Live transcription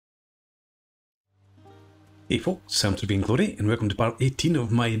Hey folks, I'm Being Glory and welcome to part 18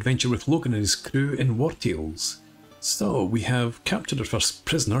 of my adventure with Logan and his crew in Wartales. So we have captured our first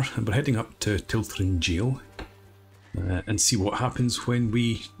prisoner and we're heading up to Tilthrin jail and see what happens when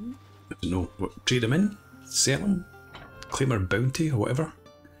we, I don't know, what, trade him in, sell him, claim our bounty or whatever.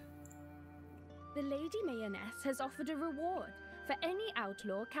 The Lady Mayonnaise has offered a reward for any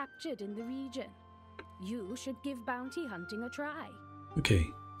outlaw captured in the region. You should give bounty hunting a try. Okay.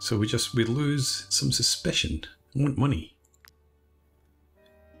 So we lose some suspicion. I want money.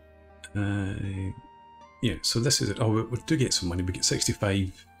 Yeah, so this is it. Oh, we do get some money. We get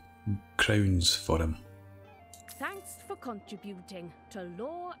 65 crowns for him. Thanks for contributing to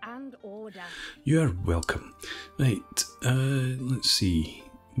law and order. You're welcome. Right, let's see.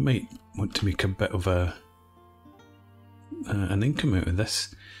 We might want to make a bit of an income out of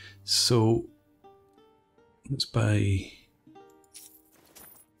this. So let's buy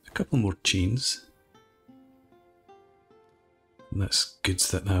a couple more chains. And that's goods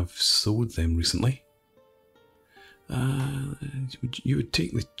that I've sold them recently. You would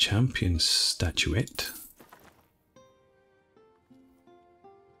take the champion statuette.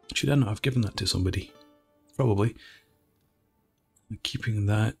 Should I not have given that to somebody? Probably. I'm keeping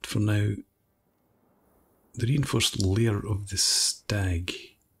that for now. The reinforced layer of the stag.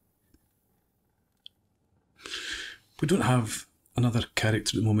 We don't have another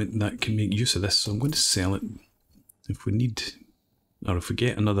character at the moment that can make use of this, so I'm going to sell it. If we need, or if we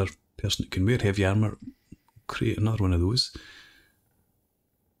get another person that can wear heavy armour, create another one of those.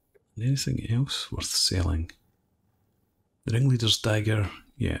 And anything else worth selling? The ringleader's dagger,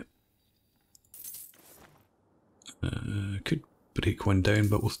 yeah. Could break one down,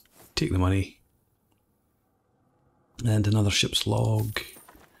 but we'll take the money. And another ship's log.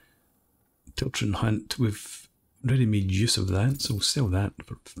 Tiltrin hunt, we've already made use of that, so we'll sell that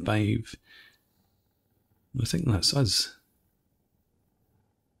for 5. I think that's us.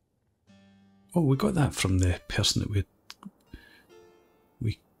 Oh, we got that from the person that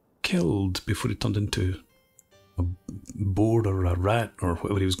we killed before he turned into a boar or a rat or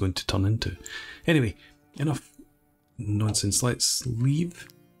whatever he was going to turn into. Anyway, enough nonsense, let's leave.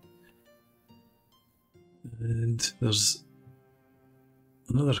 And there's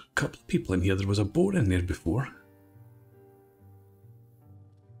another couple of people in here. There was a boar in there before.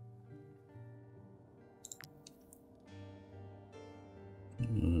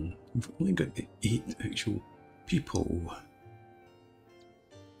 We've only got 8 actual people.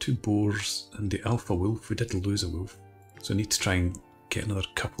 2 boars and the alpha wolf. We did lose a wolf, so I need to try and get another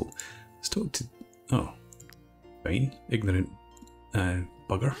couple. Let's talk to... oh, fine. Ignorant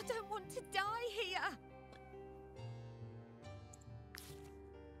bugger. I don't want to die here.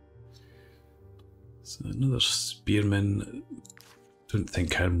 So another spearman. Don't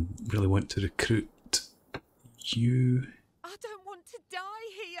think I really want to recruit you. I don't want to die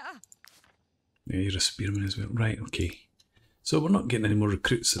here. Yeah, you're a spearman as well. Right, okay. So we're not getting any more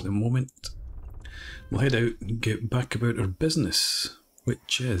recruits at the moment. We'll head out and get back about our business,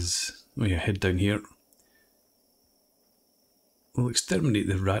 which is... oh yeah, head down here. We'll exterminate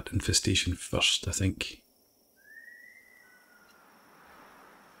the rat infestation first, I think.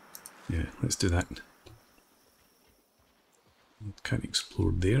 Yeah, let's do that. Can't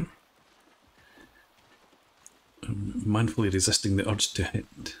explore there. I'm manfully resisting the urge to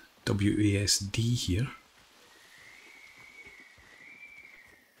hit WASD here.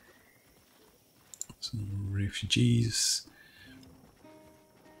 Some refugees.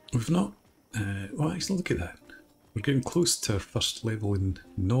 We've not... well, actually, look at that. We're getting close to our first level in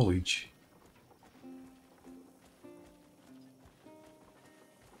knowledge.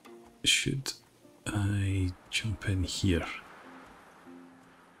 Should I jump in here?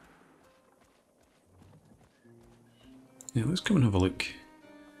 Yeah, let's come and have a look.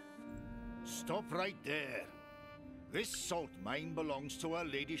 Stop right there. This salt mine belongs to Her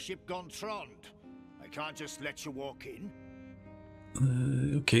Ladyship Gontran. I can't just let you walk in.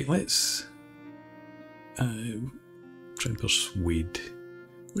 Okay, let's try and persuade.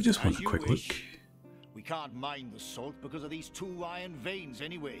 We just want a quick look. We can't mine the salt because of these 2 iron veins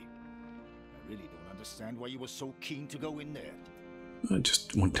anyway. I really don't understand why you were so keen to go in there. I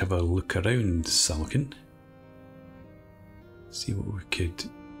just want to have a look around, Salokin. See what we could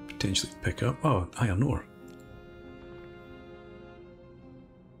potentially pick up. Oh, iron ore.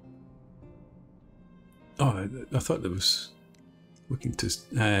 Oh, I thought that was looking to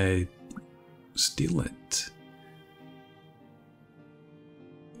steal it.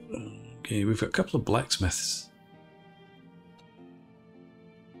 Okay, we've got a couple of blacksmiths.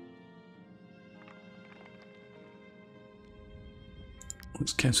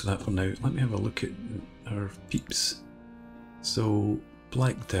 let's cancel that for now. Let me have a look at our peeps. So,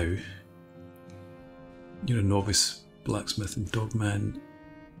 Black Dow, you're a novice blacksmith, and Dogman,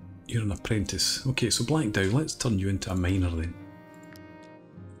 you're an apprentice. Okay, so Black Dow, let's turn you into a miner then.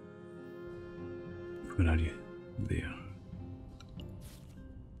 Where are you? There.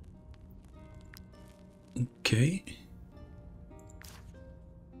 Okay.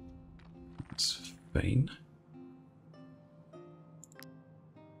 That's fine.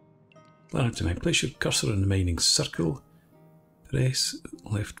 Clarity mine. Place your cursor in the mining circle. Press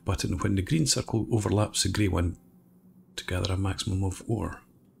left button when the green circle overlaps the grey one to gather a maximum of ore.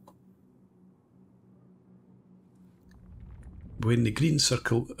 When the green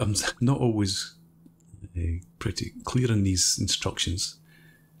circle, I'm not always pretty clear in these instructions.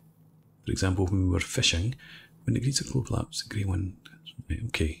 For example, when we were fishing, when the green circle overlaps the grey one.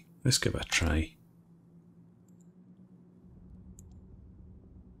 Okay, let's give it a try.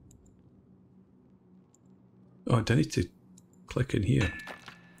 Oh, do I need to click in here?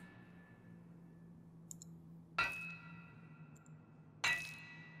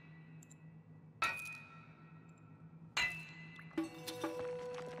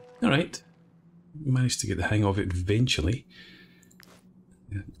 Alright, managed to get the hang of it eventually.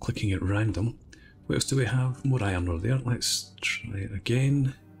 Clicking at random. What else do we have? More iron ore there. Let's try it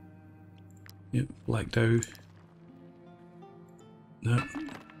again. Yep, Black Dow. No.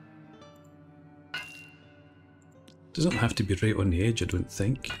 Doesn't have to be right on the edge, I don't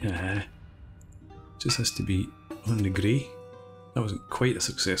think. Just has to be on the grey. That wasn't quite as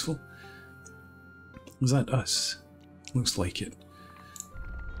successful. Was that us? Looks like it.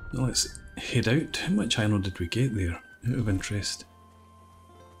 Now let's head out. How much iron ore did we get there? Out of interest.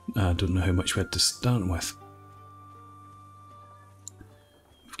 I don't know how much we had to start with.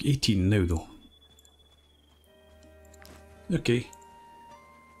 We've got 18 now though. Okay.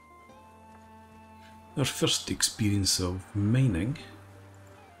 Our first experience of mining.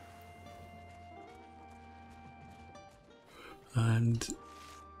 And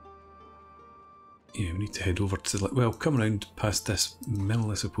yeah, we need to head over to the, well, come around past this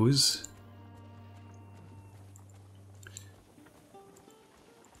mill, I suppose.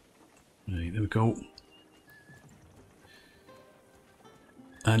 Right, there we go.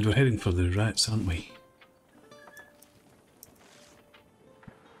 And we're heading for the rats, aren't we?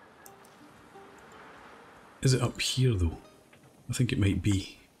 Is it up here though? I think it might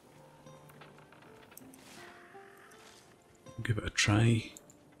be. Give it a try.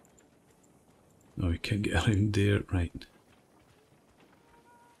 Oh, we can't get around there, right.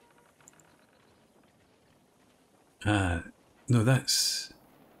 Ah, no, that's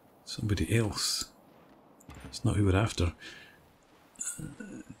somebody else. It's not who we're after.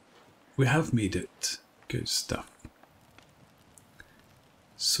 We have made it. Good stuff.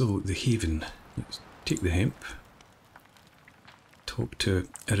 So, the haven. Let's take the hemp. Talk to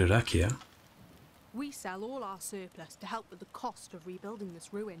Irarakia. We sell all our surplus to help with the cost of rebuilding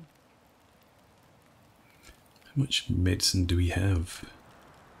this ruin. How much medicine do we have?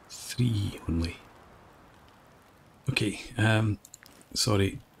 3 only. Okay,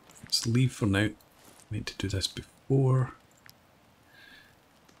 sorry. Let's leave for now. I meant to do this before.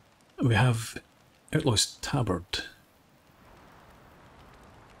 We have Outlaw's Tabard.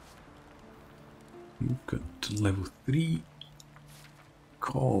 You've got level 3.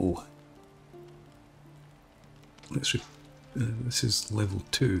 Call. Let's this is level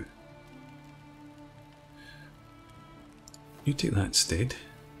 2. You take that instead.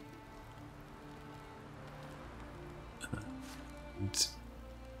 And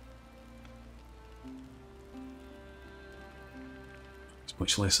it's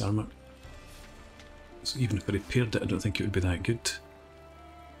much less armour. So even if I repaired it, I don't think it would be that good.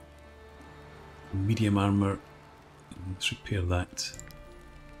 Medium armour. Let's repair that.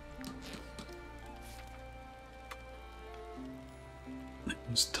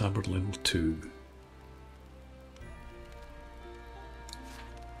 It's Tabard level 2.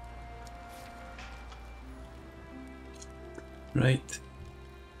 Right.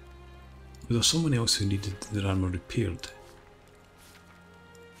 Was there someone else who needed their armour repaired?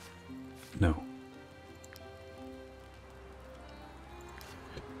 No.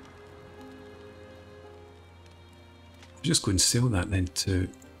 Just go and sell that then to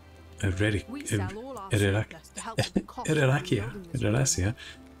Irarakia.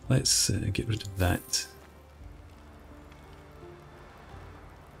 Let's get rid of that.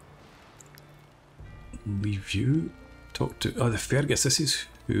 Leave you. Talk to... Oh, the Fergus. This is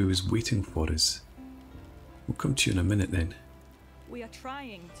who is waiting for us. We'll come to you in a minute then. We are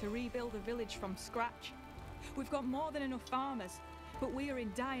trying to rebuild a village from scratch. We've got more than enough farmers, but we are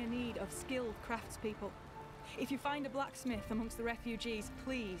in dire need of skilled craftspeople. If you find a blacksmith amongst the refugees,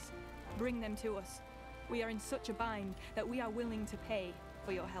 please bring them to us. We are in such a bind that we are willing to pay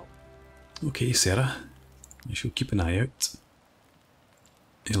for your help. Okay, Sarah. I shall keep an eye out.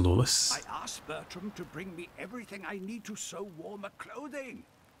 Hello, Lois. I asked Bertram to bring me everything I need to sew warmer clothing.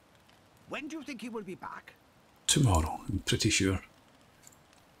 When do you think he will be back? Tomorrow, I'm pretty sure.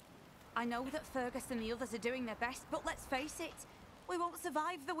 I know that Fergus and the others are doing their best, but let's face it, we won't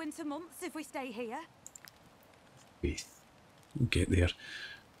survive the winter months if we stay here. Wait, we'll get there.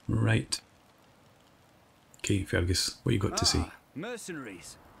 Right. Okay, Fergus, what you got to say?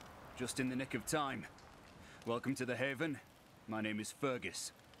 Mercenaries. Just in the nick of time. Welcome to the Haven. My name is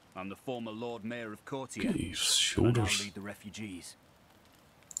Fergus. I'm the former Lord Mayor of Courtier. Okay, And I shoulders. now lead the refugees.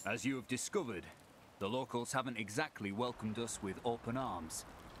 As you have discovered, the locals haven't exactly welcomed us with open arms.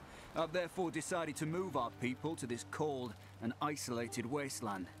 I've therefore decided to move our people to this cold and isolated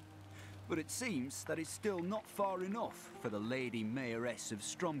wasteland. But it seems that it's still not far enough for the Lady Mayoress of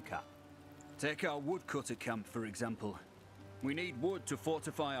Stromcap. Take our woodcutter camp, for example. We need wood to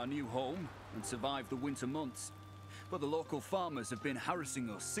fortify our new home and survive the winter months. But the local farmers have been harassing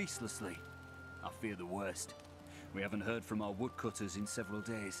us ceaselessly. I fear the worst. We haven't heard from our woodcutters in several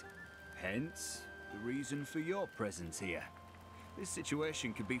days. Hence, the reason for your presence here. This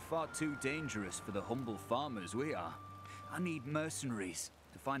situation could be far too dangerous for the humble farmers we are. I need mercenaries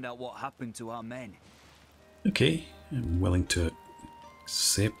to find out what happened to our men. Okay, I'm willing to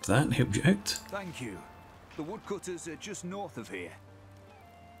accept that and help you out. Thank you. The woodcutters are just north of here.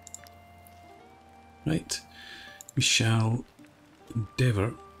 Right, we shall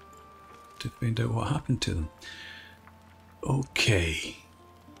endeavour to find out what happened to them. Okay.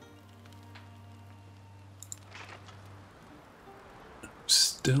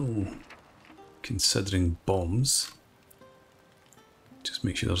 Still considering bombs. Just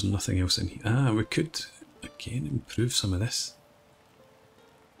make sure there's nothing else in here. Ah, we could again improve some of this.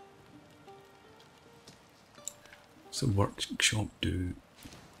 What's the workshop do?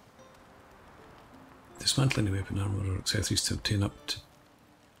 Dismantling the weapon armor or accessories to obtain up to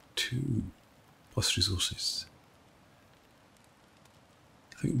 2 plus resources.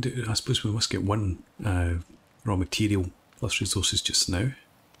 I suppose we must get 1 raw material plus resources just now.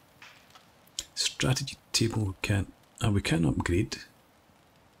 Strategy table can't. We can upgrade.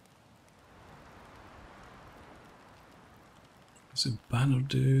 What's a banner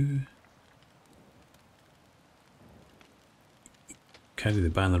do? Carry the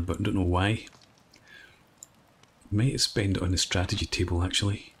banner, but I don't know why. Might spend it on the strategy table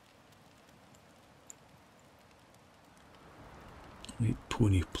actually. Right,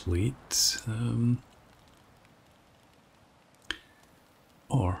 pony plate.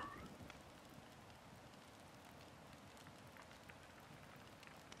 Or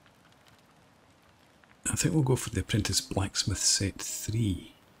I think we'll go for the Apprentice Blacksmith Set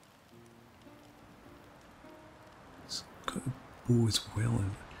 3. It's got a bow as well.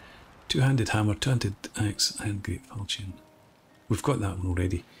 Two-handed hammer, two-handed axe, and great falchion. We've got that one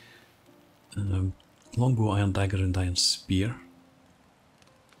already. Longbow, iron dagger, and iron spear.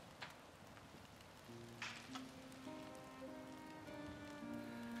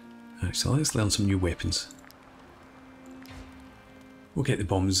 Alright, so let's learn some new weapons. We'll get the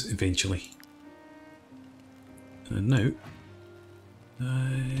bombs eventually. And now,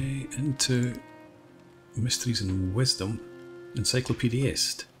 into Mysteries and Wisdom,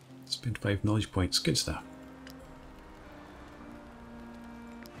 Encyclopediast. Spend 5 knowledge points, good stuff.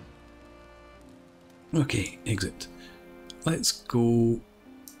 Okay, exit. Let's go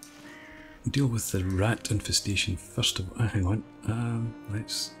deal with the rat infestation first of all. Hang on,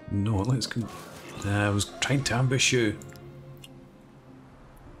 let's go. I was trying to ambush you.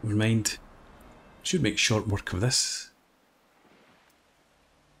 Never mind. Should make short work of this.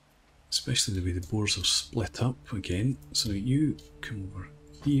 Especially the way the boars are split up again. So you come over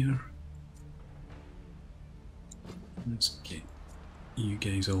here. Let's get you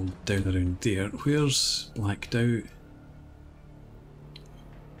guys all down around there. Where's blacked out?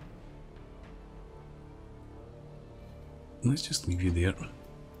 Let's just leave you there.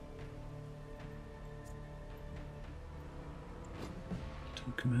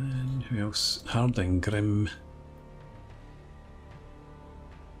 Don't come in. Who else? Harding, Grim.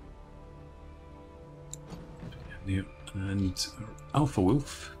 There. And Alpha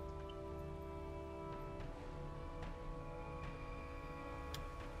Wolf.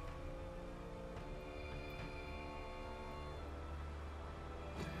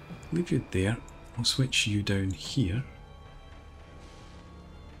 Leave you there. I'll switch you down here.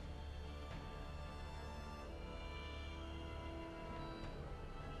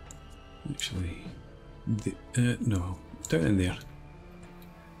 Actually, no, down in there.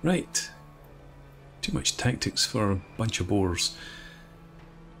 Right. Too much tactics for a bunch of boars.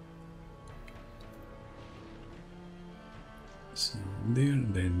 So there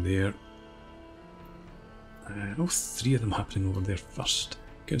and then there. All three of them happening over there first.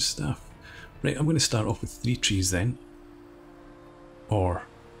 Good stuff. Right, I'm going to start off with 3 trees then. Or...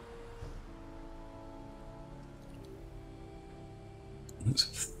 let's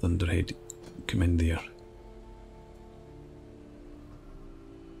have Thunderhead come in there.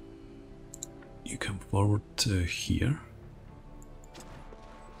 You come forward to here.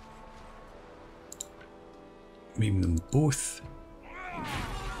 Maim them both.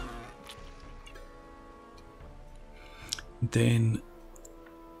 Then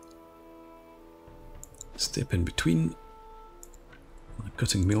step in between.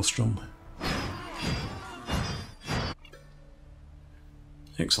 Cutting maelstrom.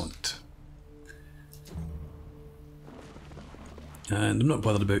 Excellent. And I'm not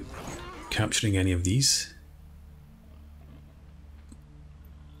bothered about capturing any of these.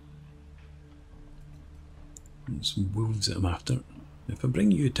 There's some wolves that I'm after. If I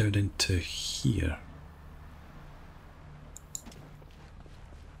bring you down into here,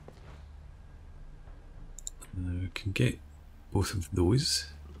 I can get both of those.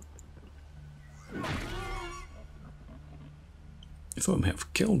 I thought I might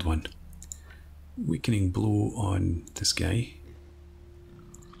have killed one. Weakening blow on this guy.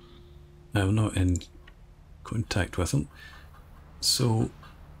 I'm not in contact with him, so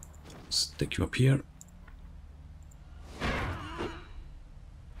stick you up here.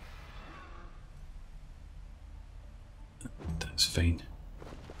 That's fine.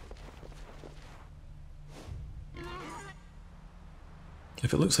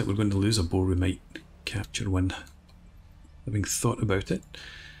 If it looks like we're going to lose a boar, we might capture one, having thought about it.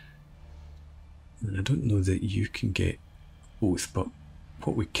 And I don't know that you can get both, but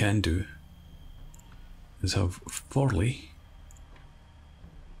what we can do is have Forley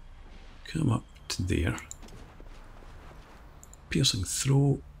come up to there, piercing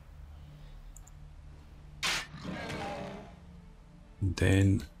throw, and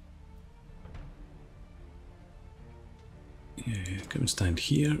then come and stand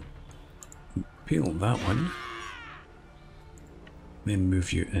here, peel that one, then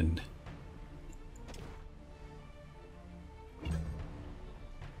move you in.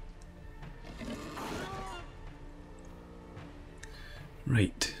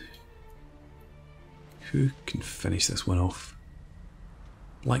 Right, who can finish this one off?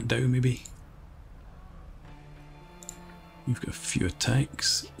 Black Dow maybe? You've got a few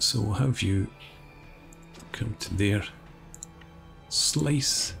attacks, so we'll have you come to there,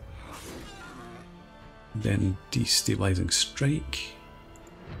 slice, then destabilizing strike,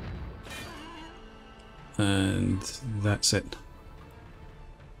 and that's it.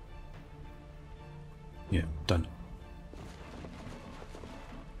 Yeah, done.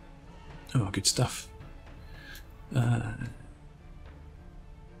 Oh, good stuff.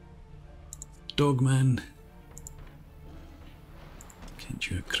 Dogman. Get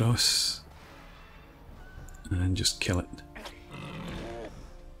you across. And just kill it.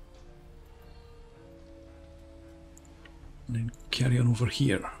 And then carry on over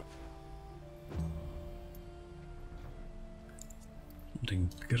here. Something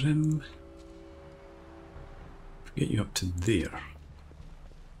grim. Get you up to there.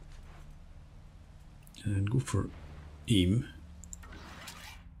 And go for aim.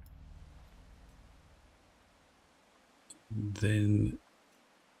 Then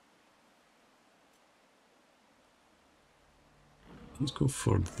let's go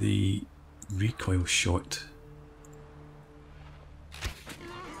for the recoil shot.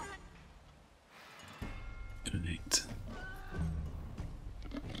 Right.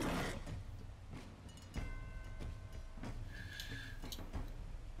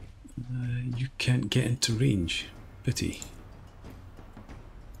 You can't get into range. Pity.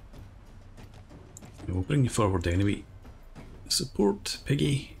 We'll bring you forward anyway. Support,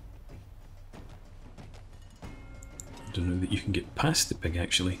 Piggy. I don't know that you can get past the pig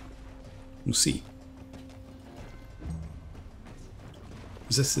actually. We'll see.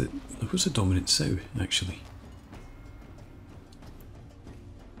 Is this the... what's the dominant sow actually?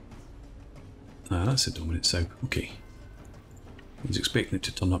 Ah, that's the dominant sow. Okay. I was expecting it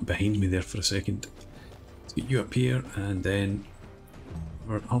to turn up behind me there for a second. Let's get you up here and then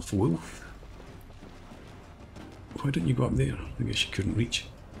our alpha wolf. Why didn't you go up there? I guess you couldn't reach.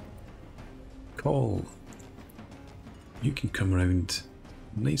 Call. You can come around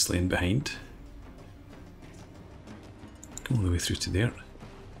nicely in behind. Come all the way through to there.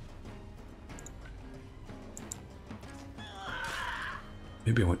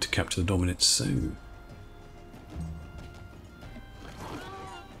 Maybe I want to capture the dominant sow.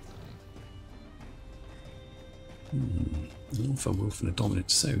 An alpha wolf and a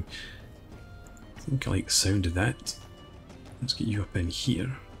dominant sow. I think I like the sound of that. Let's get you up in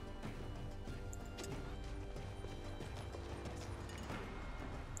here.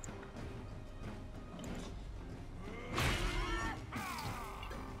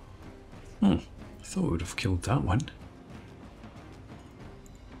 I thought I would have killed that one.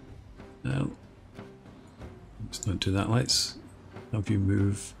 Well, let's not do that. Let's have you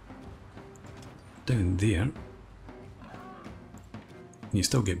move down there. You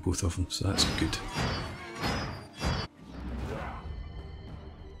still get both of them, so that's good.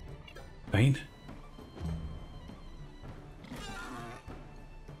 Fine.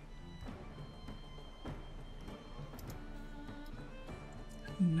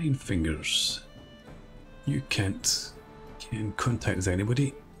 Nine fingers. You can contact with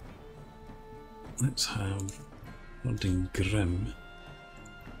anybody. Let's have Lording Grim.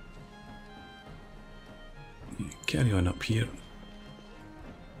 Yeah, carry on up here.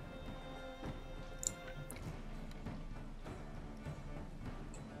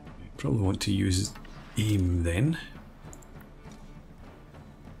 Probably want to use aim then.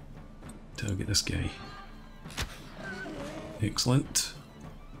 Target this guy. Excellent.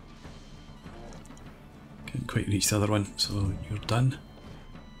 Can't quite reach the other one, so you're done.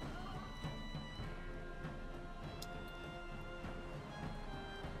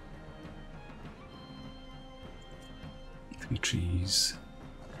 Three trees.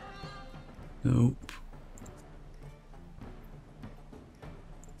 Nope.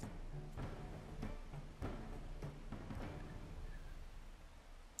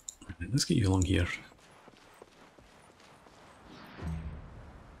 Let's get you along here.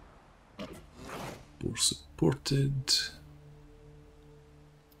 Boar supported.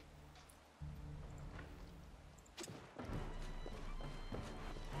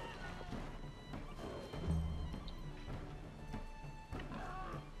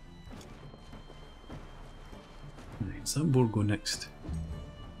 Right, does that boar go next?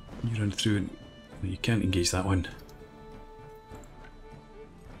 You run through and you can't engage that one.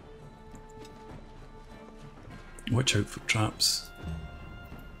 Watch out for traps.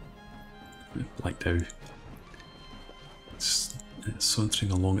 Black Dow. It's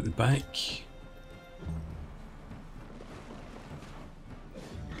sauntering along at the back.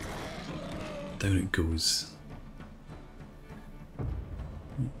 Down it goes.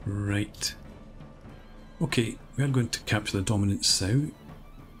 Right. Okay, we are going to capture the dominant sow.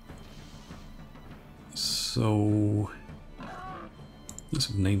 So let's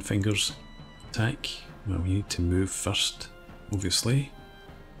have 9 fingers attack. Well, we need to move first, obviously.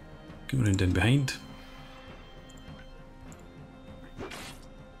 Come around in behind.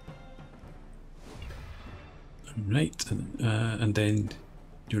 Right, and then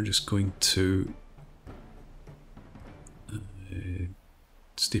you're just going to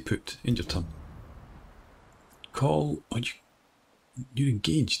stay put in your turn. Call. Oh, you're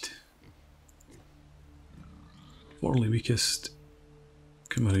engaged. Morally weakest.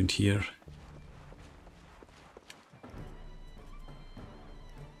 Come around here.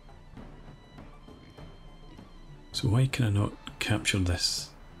 So why can I not capture this?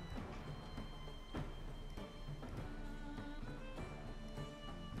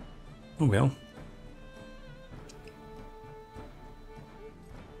 Oh well.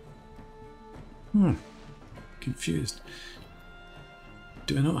 Confused.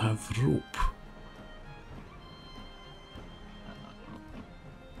 Do I not have rope?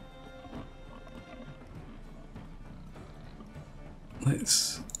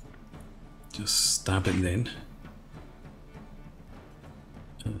 Let's just stab it then.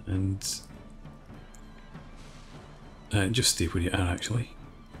 And just stay where you are actually.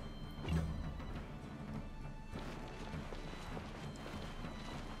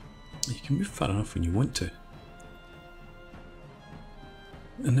 You can move far enough when you want to.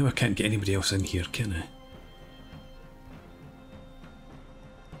 And now I can't get anybody else in here, can I?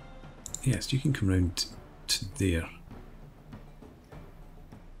 Yes, you can come round to there.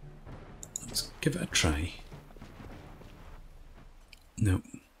 Let's give it a try. No.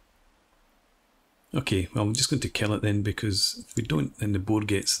 Okay, well I'm just going to kill it then, because if we don't, then the boar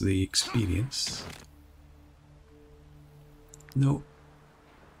gets the experience. No,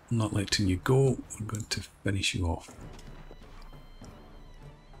 I'm not letting you go. I'm going to finish you off.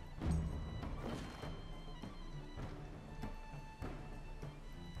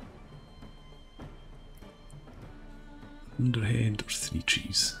 Underhead or 3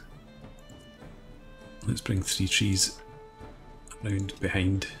 trees? Let's bring 3 trees round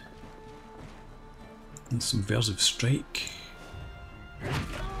behind. And subversive strike.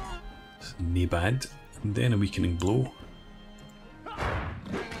 Nae bad. And then a weakening blow.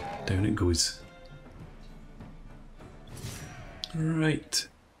 Down it goes. Right.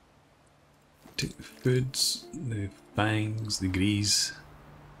 Take the foods, the fangs, the grease.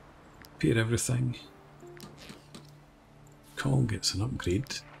 Repair everything. Call gets an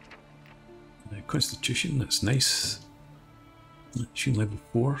upgrade. Constitution, that's nice. Tune level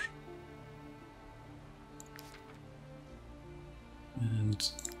 4.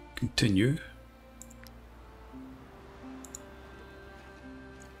 And continue.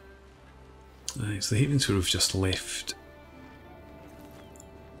 It's the havens where we've just left.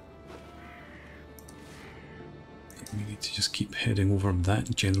 We need to just keep heading over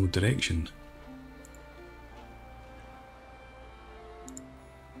that general direction.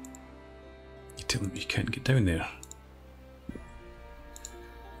 You tell them you can't get down there.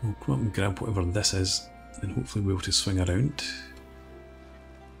 We'll come up and grab whatever this is, and hopefully we'll be able to swing around.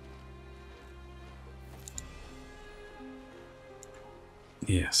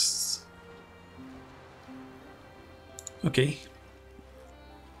 Yes. Okay.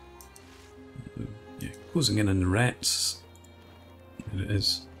 Yeah, closing in on the rats. There it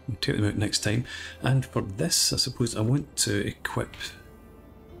is. We'll take them out next time. And for this, I suppose I want to equip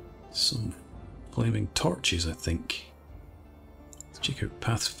some flaming torches, I think. Let's check out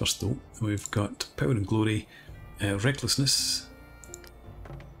paths first though. We've got Power and Glory, Recklessness.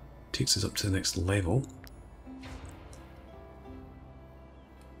 Takes us up to the next level.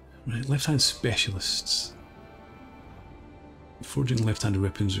 Right, left-hand specialists. Forging left-handed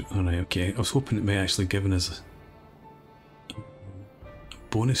weapons. Alright, okay. I was hoping it may actually given us a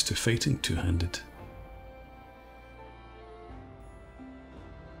bonus to fighting two-handed.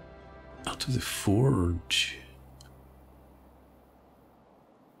 Out of the forge.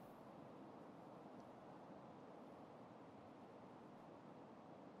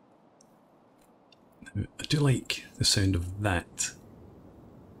 Now, I do like the sound of that.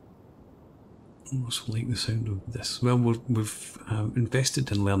 I also like the sound of this. Well, we've invested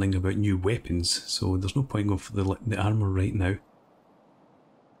in learning about new weapons, so there's no point going for the armour right now.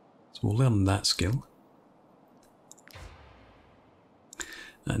 So we'll learn that skill.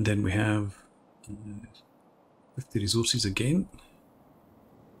 And then we have 50 resources again.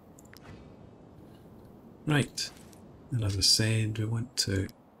 Right, and as I said, we want to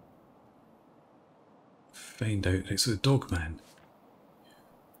find out. Right, so the Dogman.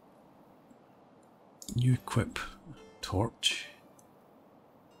 New equip torch.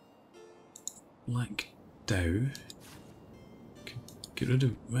 Black Dow. Get rid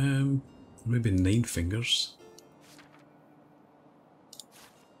of maybe 9 fingers.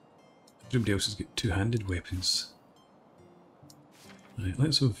 Everybody else has got two-handed weapons. Right,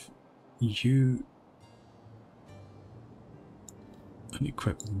 let's have you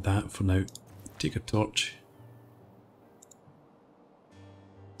unequip that for now. Take a torch.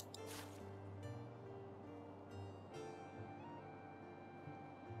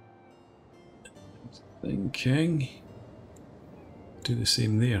 Thinking. Do the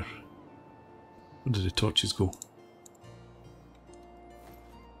same there. Where did the torches go?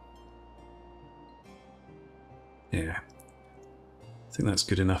 Yeah. I think that's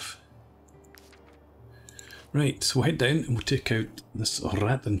good enough. Right, so we'll head down and we'll take out this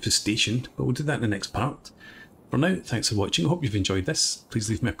rat infestation, but we'll do that in the next part. For now, thanks for watching. I hope you've enjoyed this. Please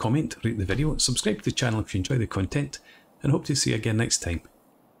leave me a comment, rate the video, subscribe to the channel if you enjoy the content, and hope to see you again next time.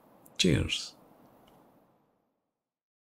 Cheers.